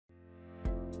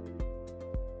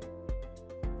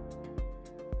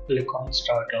click on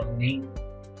Start Earning.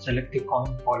 Select the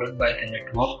coin followed by the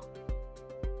network.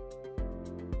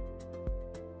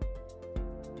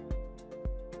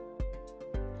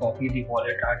 Copy the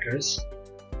wallet address.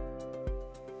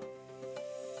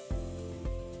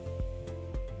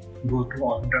 Go to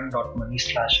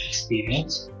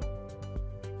onramp.money/experience.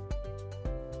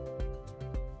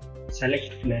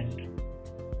 Select Flint.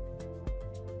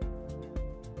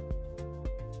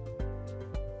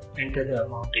 Enter the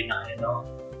amount in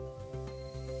INR.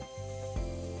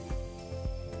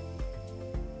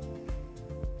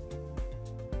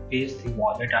 Paste the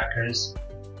wallet address.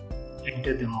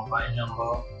 Enter the mobile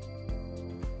number.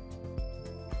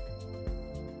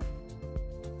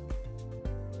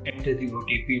 Enter the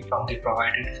OTP from the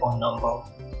provided phone number.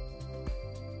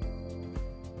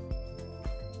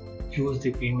 Choose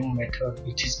the payment method,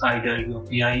 which is either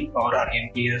UPI or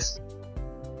IMPS.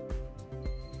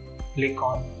 Click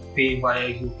on Pay via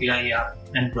UPI app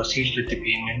and proceed with the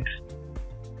payment.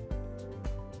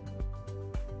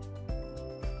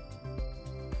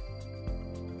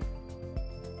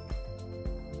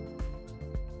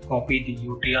 Copy the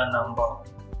UTR number.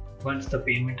 Once the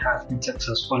payment has been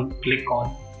successful, click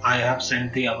on I have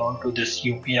sent the amount to this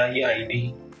UPI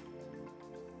ID.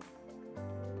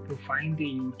 To find the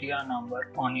UTR number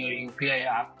on your UPI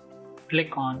app,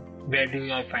 click on Where do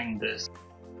I find this?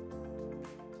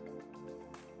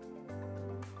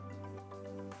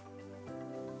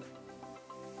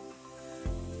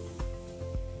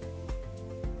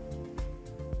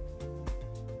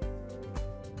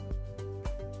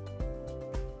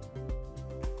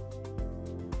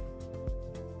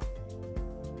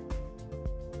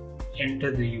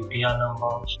 Enter the UTR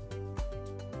number.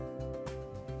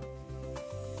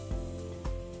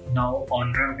 Now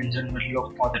Onramp engine will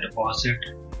look for the deposit.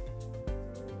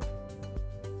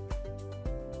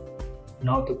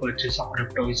 Now the purchase of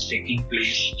crypto is taking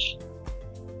place.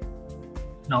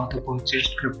 Now the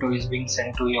purchased crypto is being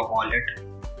sent to your wallet.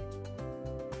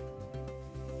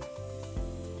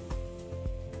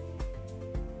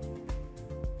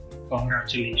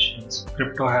 Congratulations,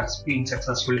 crypto has been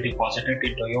successfully deposited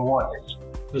into your wallet.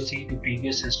 To see the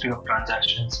previous history of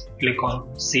transactions, click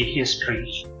on See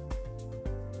History.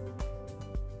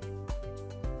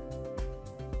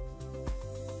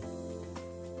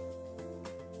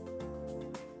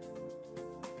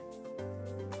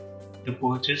 The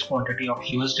purchase quantity of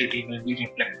USDT will be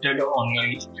reflected on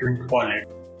your Flint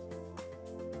Wallet.